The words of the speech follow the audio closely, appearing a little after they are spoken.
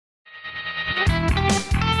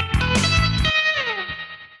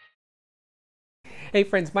Hey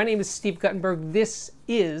friends, my name is Steve Guttenberg. This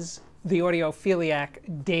is the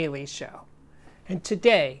Audiophiliac Daily Show. And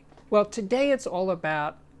today it's all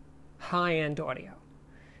about high-end audio.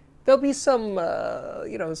 There'll be some,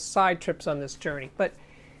 side trips on this journey, but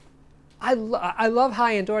I love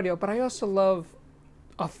high-end audio, but I also love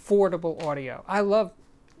affordable audio. I love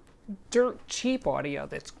dirt cheap audio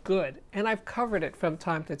that's good, and I've covered it from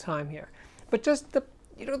time to time here. But just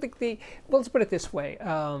let's put it this way.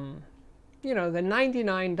 The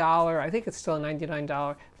 $99, I think it's still a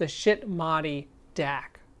 $99, the Shit Modi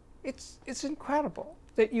DAC. It's incredible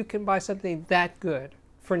that you can buy something that good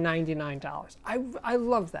for $99. I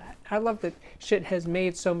love that. I love that Shit has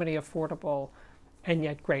made so many affordable and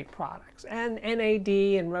yet great products. And NAD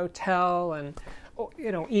and Rotel and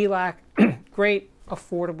ELAC, great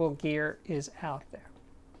affordable gear is out there.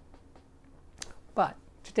 But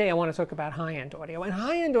today I want to talk about high-end audio. And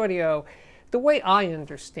high-end audio, the way I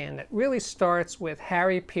understand it, really starts with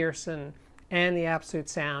Harry Pearson and the Absolute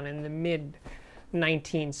Sound in the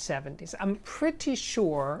mid-1970s. I'm pretty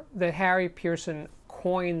sure that Harry Pearson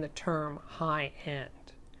coined the term high-end.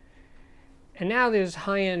 And now there's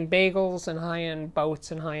high-end bagels and high-end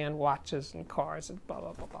boats and high-end watches and cars and blah,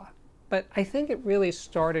 blah, blah, blah. But I think it really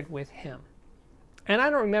started with him. And I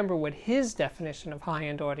don't remember what his definition of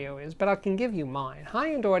high-end audio is, but I can give you mine.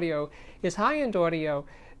 High-end audio is high-end audio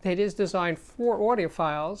that is designed for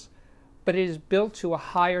audiophiles, but it is built to a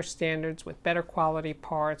higher standards with better quality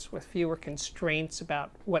parts, with fewer constraints about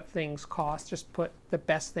what things cost. Just put the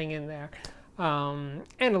best thing in there. And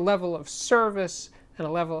a level of service and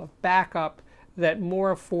a level of backup that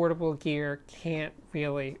more affordable gear can't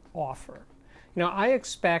really offer. I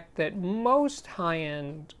expect that most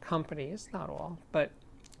high-end companies, not all, but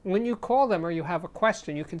when you call them or you have a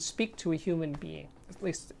question, you can speak to a human being, at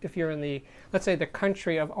least if you're in the, let's say, the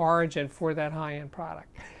country of origin for that high-end product.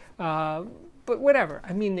 But whatever,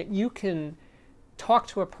 I mean that you can talk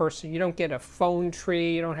to a person. You don't get a phone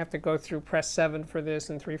tree. You don't have to go through press 7 for this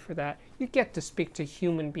and 3 for that. You get to speak to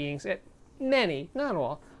human beings at many, not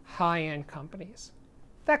all, high-end companies.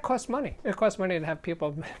 That costs money. It costs money to have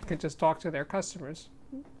people who can just talk to their customers.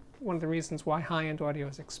 One of the reasons why high-end audio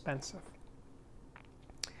is expensive.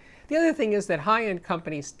 The other thing is that high-end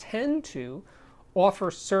companies tend to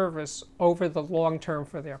offer service over the long term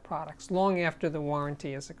for their products, long after the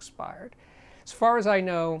warranty is expired. As far as I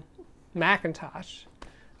know, Macintosh,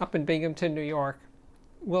 up in Binghamton, New York,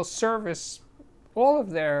 will service all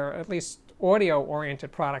of their, at least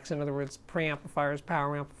audio-oriented products, in other words, preamplifiers,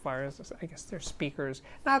 power amplifiers, I guess their speakers.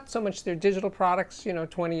 Not so much their digital products,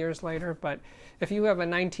 20 years later, but if you have a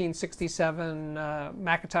 1967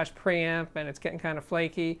 Macintosh preamp and it's getting kind of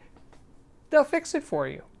flaky, they'll fix it for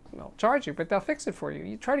you. They'll charge you, but they'll fix it for you.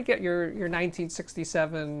 You try to get your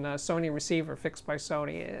 1967 Sony receiver fixed by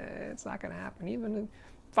Sony, it's not going to happen. Even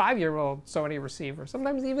a 5-year-old Sony receiver,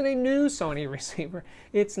 sometimes even a new Sony receiver,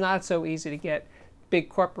 it's not so easy to get big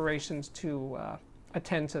corporations to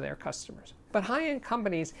attend to their customers. But high-end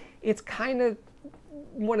companies, it's kind of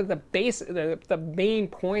one of the main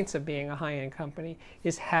points of being a high-end company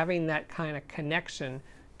is having that kind of connection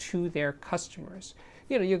to their customers.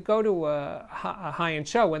 You go to a high-end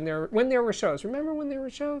show when there were shows. Remember when there were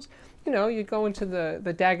shows? You go into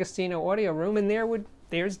the D'Agostino audio room and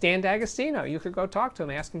there's Dan D'Agostino. You could go talk to him,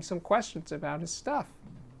 ask him some questions about his stuff.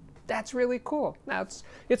 That's really cool. Now,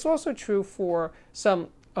 it's also true for some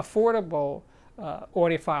affordable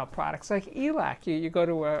audiophile products like ELAC. You go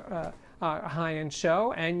to a high-end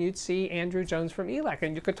show and you'd see Andrew Jones from ELAC,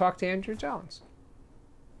 and you could talk to Andrew Jones.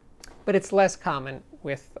 But it's less common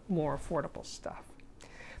with more affordable stuff.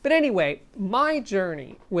 But anyway, my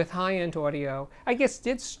journey with high-end audio, I guess,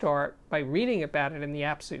 did start by reading about it in the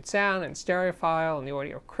Absolute Sound and Stereophile and the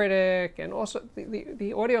Audio Critic and also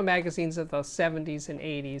the audio magazines of the 70s and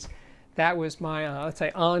 80s. That was my, let's say,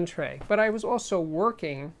 entree. But I was also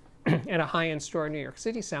working at a high-end store in New York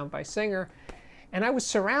City, Sound by Singer, and I was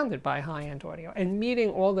surrounded by high-end audio and meeting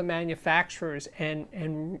all the manufacturers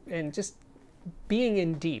and just being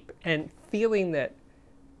in deep and feeling that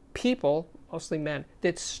people, mostly men,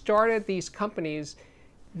 that started these companies,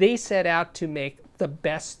 they set out to make the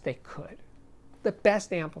best they could. The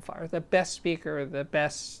best amplifier, the best speaker, the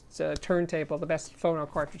best turntable, the best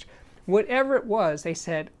phono cartridge. Whatever it was, they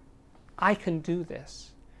said, I can do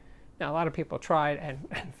this. Now, a lot of people tried and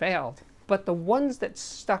failed, but the ones that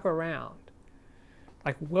stuck around,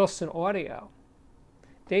 like Wilson Audio,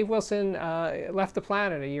 Dave Wilson left the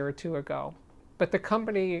planet a year or 2 ago, but the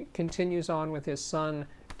company continues on with his son,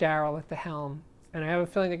 Daryl, at the helm, and I have a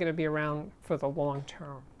feeling they're going to be around for the long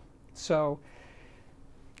term. So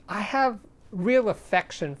I have real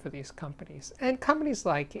affection for these companies. And companies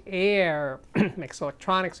like Air makes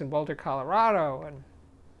electronics in Boulder, Colorado, and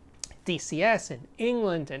DCS in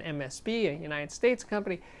England, and MSB, a United States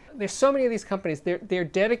company. There's so many of these companies. Their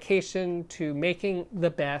dedication to making the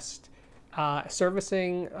best,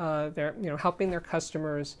 servicing, helping their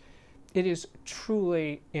customers, it is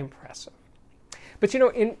truly impressive. But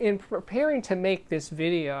in preparing to make this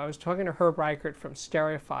video, I was talking to Herb Reichert from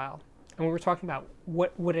Stereophile, and we were talking about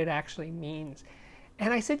what it actually means.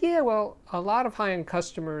 And I said, yeah, well, a lot of high-end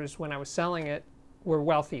customers, when I was selling it, were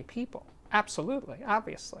wealthy people. Absolutely,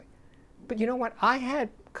 obviously. But you know what? I had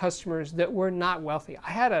customers that were not wealthy.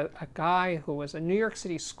 I had a guy who was a New York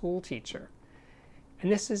City school teacher.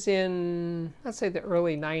 And this is in, let's say, the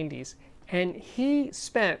early 90s. And he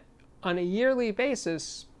spent, on a yearly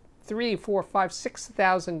basis, $3,000, $4,000,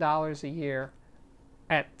 $5,000, $6,000 a year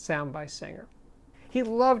at Sound by Singer. He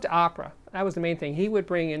loved opera. That was the main thing. He would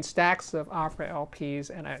bring in stacks of opera LPs,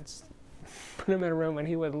 and I'd put him in a room and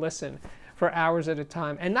he would listen for hours at a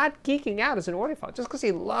time, and not geeking out as an audiophile, just because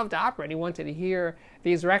he loved opera and he wanted to hear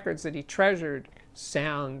these records that he treasured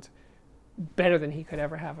sound better than he could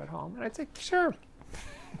ever have at home. And I'd say, sure,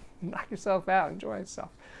 knock yourself out, enjoy yourself.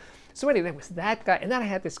 So anyway, there was that guy, and then I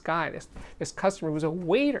had this guy, this customer who was a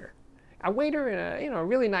waiter in a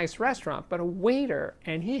really nice restaurant, but a waiter,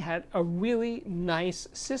 and he had a really nice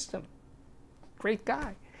system. Great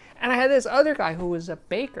guy. And I had this other guy who was a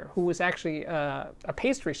baker, who was actually a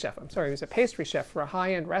pastry chef. I'm sorry, he was a pastry chef for a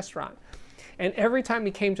high-end restaurant. And every time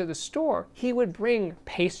he came to the store, he would bring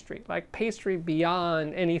pastry, like pastry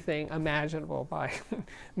beyond anything imaginable by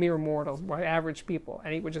mere mortals, by average people.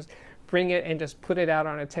 And he would just bring it and just put it out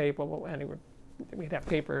on a table, and we'd have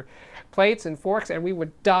paper plates and forks, and we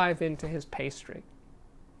would dive into his pastry.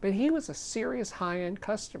 But he was a serious high-end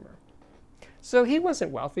customer. So he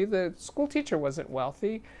wasn't wealthy. The school teacher wasn't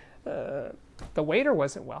wealthy. The waiter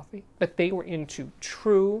wasn't wealthy, but they were into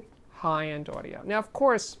true high-end audio. Now, of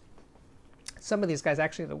course, some of these guys,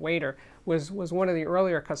 actually the waiter, was one of the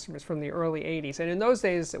earlier customers from the early 80s. And in those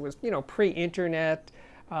days, it was, pre-internet.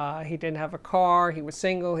 He didn't have a car. He was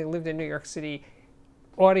single. He lived in New York City.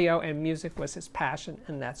 Audio and music was his passion,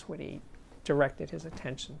 and that's what he directed his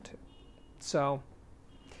attention to. So,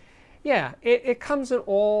 yeah, it comes in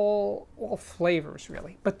all flavors,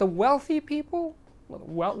 really. But the wealthy people,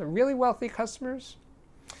 the really wealthy customers,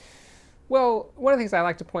 well, one of the things I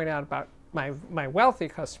like to point out about my wealthy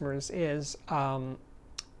customers is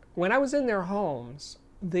when I was in their homes,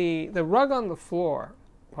 the rug on the floor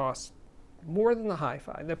cost more than the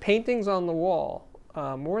hi-fi. The paintings on the wall,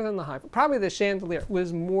 more than the hi-fi. Probably the chandelier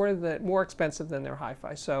was more expensive than their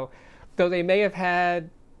hi-fi. So though they may have had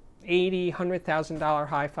 $80,000, $100,000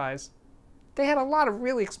 hi-fis, they had a lot of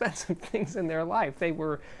really expensive things in their life. They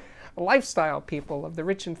were lifestyle people of the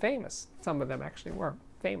rich and famous. Some of them actually were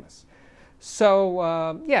famous.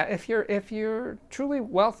 So yeah, if you're truly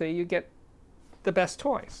wealthy, you get the best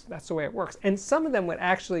toys. That's the way it works. And some of them would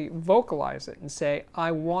actually vocalize it and say,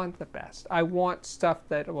 I want the best. I want stuff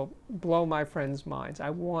that will blow my friends' minds. I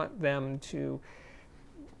want them to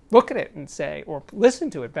look at it and say, or listen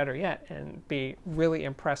to it, better yet, and be really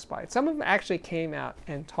impressed by it. Some of them actually came out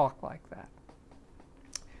and talked like that.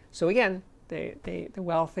 So again, the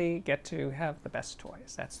wealthy get to have the best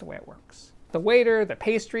toys. That's the way it works. The waiter, the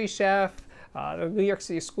pastry chef, the New York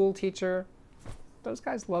City school teacher, those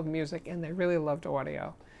guys love music, and they really loved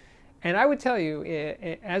audio. And I would tell you,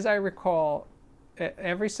 as I recall,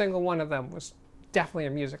 every single one of them was definitely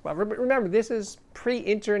a music lover. But remember, this is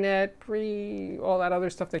pre-internet, all that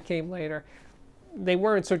other stuff that came later. They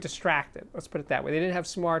weren't so distracted, let's put it that way. They didn't have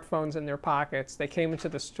smartphones in their pockets. They came into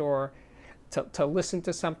the store to listen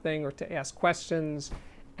to something or to ask questions,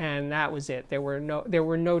 and that was it. There were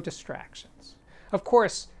no distractions. Of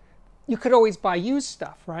course, you could always buy used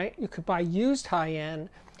stuff, right? You could buy used high-end,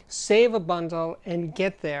 save a bundle, and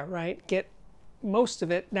get there, right? Get most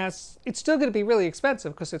of it. Now, it's still going to be really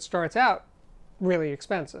expensive because it starts out really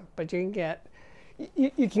expensive, but you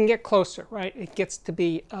can get closer, right? It gets to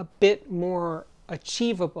be a bit more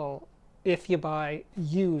achievable if you buy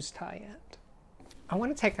used high-end. I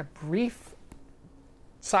want to take a brief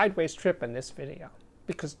sideways trip in this video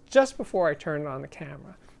because just before I turned on the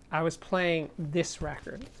camera, I was playing this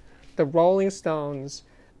record, the Rolling Stones'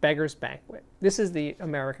 Beggar's Banquet. This is the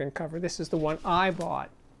American cover. This is the one I bought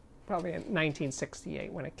probably in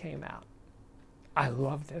 1968 when it came out. I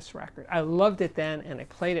love this record. I loved it then, and I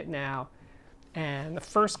played it now. And the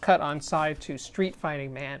first cut on side 2, Street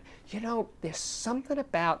Fighting Man, there's something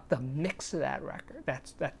about the mix of that record,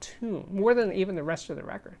 that tune, more than even the rest of the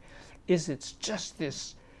record, it's just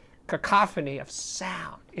this cacophony of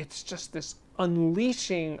sound. It's just this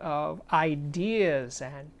unleashing of ideas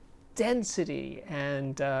and density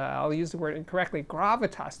and, I'll use the word incorrectly,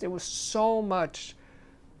 gravitas. There was so much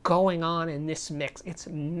going on in this mix. It's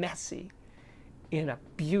messy in a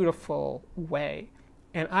beautiful way.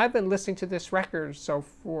 And I've been listening to this record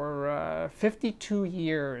for 52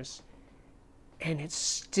 years, and it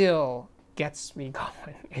still gets me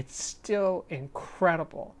going. It's still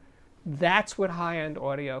incredible. That's what high-end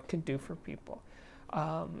audio can do for people.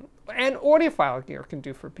 And audiophile gear can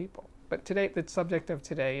do for people. But today, the subject of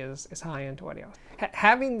today is high-end audio.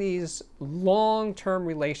 Having these long-term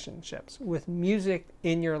relationships with music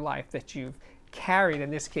in your life that you've carried,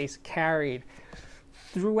 in this case carried,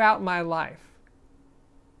 throughout my life,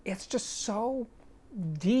 it's just so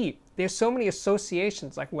deep. There's so many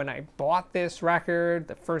associations, like when I bought this record,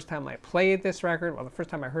 the first time I played this record, well, the first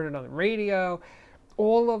time I heard it on the radio,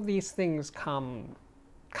 all of these things come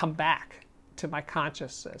back to my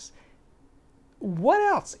consciousness. What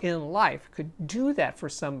else in life could do that for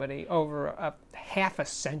somebody over a half a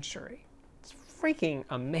century? It's freaking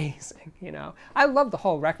amazing, you know. I love the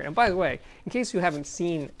whole record. And by the way, in case you haven't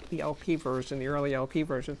seen the LP version, the early LP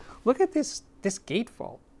version, look at this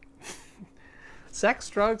gatefold. Sex,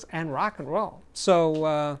 drugs, and rock and roll.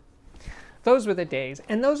 So those were the days.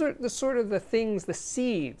 And those are the sort of the things, the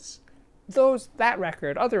seeds. That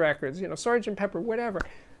record, other records, you know, Sgt. Pepper, whatever,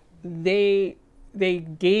 they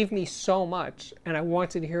gave me so much, and I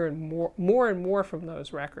wanted to hear more and more from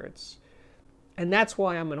those records. And that's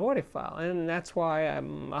why I'm an audiophile, and that's why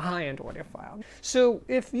I'm a high-end audiophile. So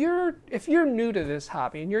if you're new to this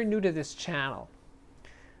hobby and you're new to this channel,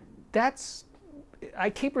 I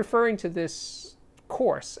keep referring to this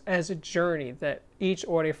course as a journey that each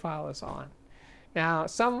audiophile is on. Now,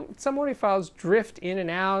 some audiophiles drift in and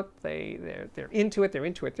out. They're into it,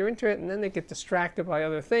 and then they get distracted by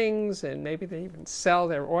other things, and maybe they even sell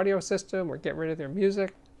their audio system or get rid of their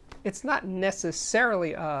music. It's not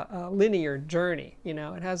necessarily a linear journey, you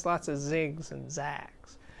know. It has lots of zigs and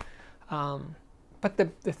zags. But the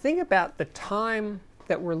thing about the time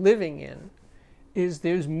that we're living in is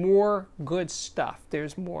there's more good stuff.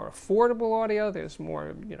 There's more affordable audio, there's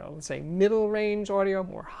more, you know, let's say middle range audio,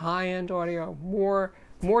 more high-end audio, more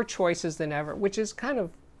choices than ever, which is kind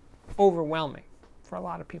of overwhelming for a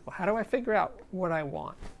lot of people. How do I figure out what I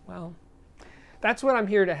want? Well, that's what I'm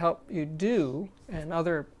here to help you do, and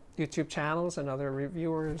other YouTube channels and other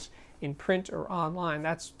reviewers in print or online.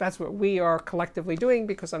 That's what we are collectively doing,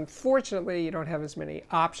 because unfortunately you don't have as many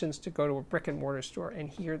options to go to a brick and mortar store and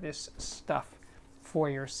hear this stuff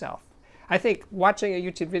for yourself. I think watching a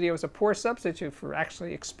YouTube video is a poor substitute for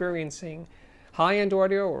actually experiencing high-end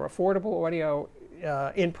audio or affordable audio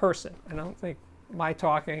in person. I don't think my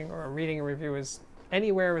talking or reading a review is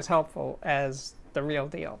anywhere as helpful as the real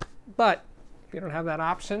deal. But if you don't have that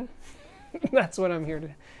option, that's what I'm here to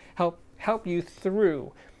help you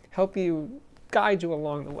through, guide you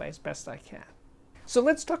along the way as best I can. So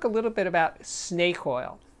let's talk a little bit about snake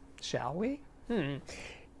oil, shall we?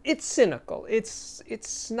 It's cynical, it's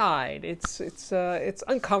snide, it's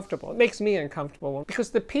uncomfortable. It makes me uncomfortable, because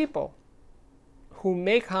the people who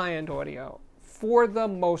make high-end audio, for the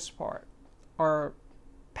most part, are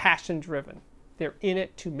passion-driven. They're in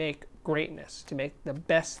it to make greatness, to make the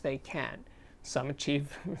best they can. Some achieve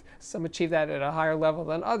that at a higher level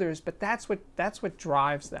than others, but that's what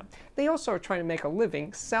drives them. They also are trying to make a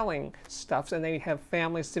living selling stuff, and they have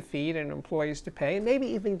families to feed and employees to pay, and maybe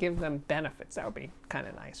even give them benefits. That would be kind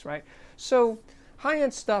of nice, right? So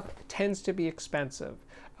high-end stuff tends to be expensive.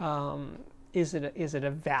 Is it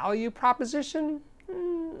a value proposition?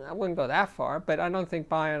 I wouldn't go that far, but I don't think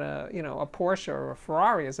buying a Porsche or a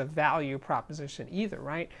Ferrari is a value proposition either,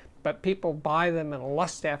 right? But people buy them and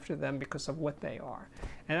lust after them because of what they are.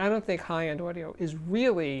 And I don't think high-end audio is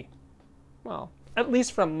really, well, at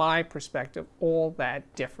least from my perspective, all that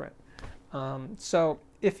different. So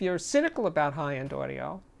if you're cynical about high-end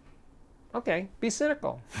audio, okay, be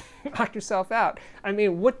cynical. Knock yourself out. I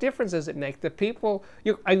mean, what difference does it make?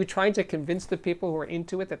 Are you trying to convince the people who are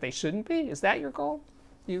into it that they shouldn't be? Is that your goal,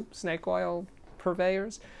 you snake oil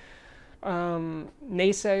purveyors?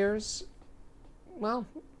 Naysayers? Well,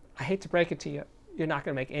 I hate to break it to you, you're not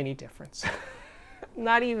going to make any difference.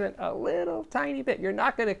 Not even a little tiny bit. You're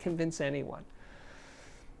not going to convince anyone.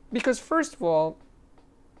 Because first of all,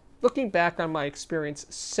 looking back on my experience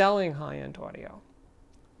selling high-end audio,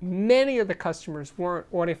 many of the customers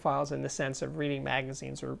weren't audiophiles in the sense of reading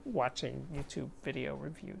magazines or watching YouTube video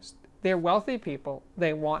reviews. They're wealthy people.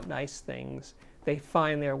 They want nice things. They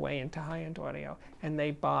find their way into high-end audio, and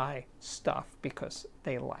they buy stuff because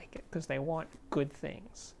they like it, because they want good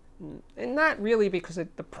things. And not really because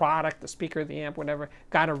the product, the speaker, the amp, whatever,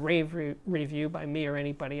 got a rave review by me or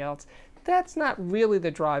anybody else. That's not really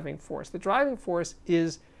the driving force. The driving force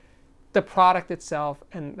is the product itself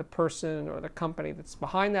and the person or the company that's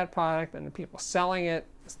behind that product and the people selling it,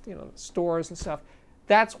 you know, the stores and stuff.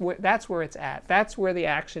 That's where it's at. That's where the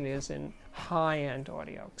action is in high-end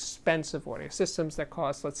audio, expensive audio systems that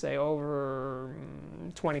cost, let's say, over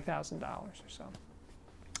 $20,000 or so.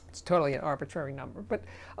 It's totally an arbitrary number, but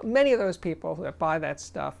many of those people that buy that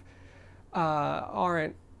stuff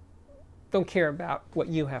don't care about what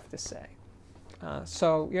you have to say.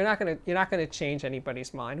 So you're not gonna change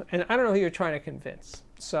anybody's mind, and I don't know who you're trying to convince.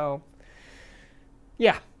 So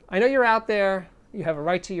yeah, I know you're out there. You have a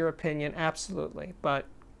right to your opinion, absolutely. But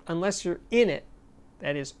unless you're in it,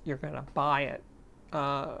 that is, you're gonna buy it.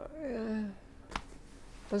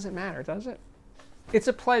 Doesn't matter, does it? It's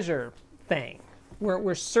a pleasure thing.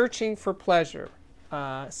 We're searching for pleasure,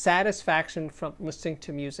 satisfaction from listening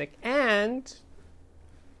to music, and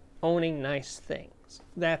owning nice things.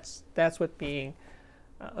 That's what being,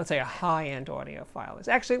 let's say, a high-end audiophile is.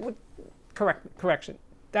 Actually, correction.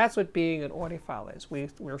 That's what being an audiophile is.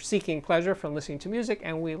 We're seeking pleasure from listening to music,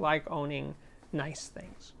 and we like owning nice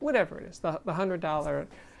things, whatever it is. The $100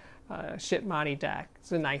 Shitmati DAC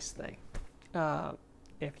is a nice thing.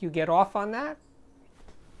 If you get off on that,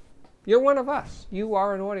 you're one of us. You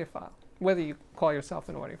are an audiophile, whether you call yourself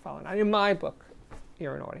an audiophile or not. In my book,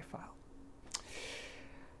 you're an audiophile.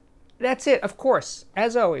 That's it. Of course,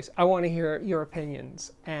 as always, I want to hear your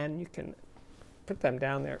opinions, and you can put them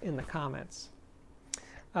down there in the comments.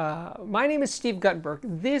 My name is Steve Guttenberg.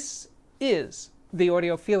 This is the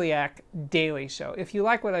Audiophiliac Daily Show. If you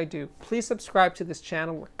like what I do, please subscribe to this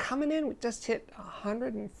channel. We're coming in. We just hit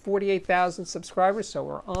 148,000 subscribers, so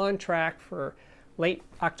we're on track for late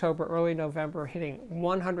October, early November, hitting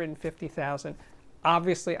 150,000.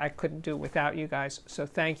 Obviously, I couldn't do it without you guys, so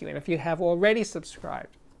thank you. And if you have already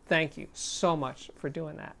subscribed, thank you so much for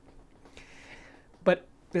doing that. But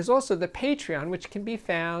there's also the Patreon, which can be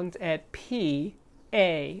found at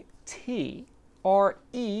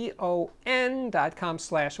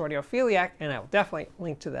patreon.com/audiophiliac, and I will definitely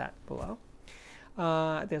link to that below.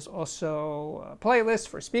 There's also a playlist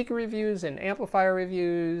for speaker reviews and amplifier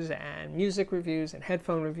reviews and music reviews and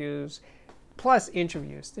headphone reviews, plus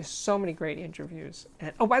interviews. There's so many great interviews.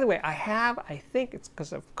 And oh, by the way, I think it's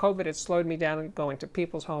because of COVID, it slowed me down in going to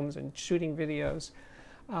people's homes and shooting videos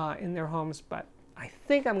in their homes, but I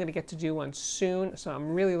think I'm going to get to do one soon, so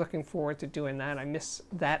I'm really looking forward to doing that. I miss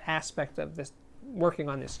that aspect of this, working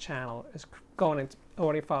on this channel, is going into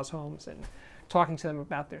audiophiles' homes and talking to them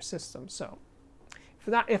about their systems. So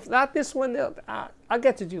if not this one, I'll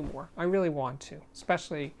get to do more. I really want to,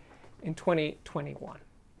 especially in 2021.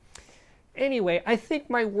 Anyway, I think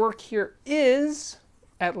my work here is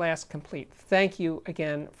at last complete. Thank you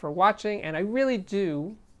again for watching, and I really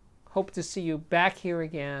do hope to see you back here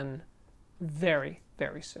again very,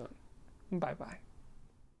 very soon. Bye-bye.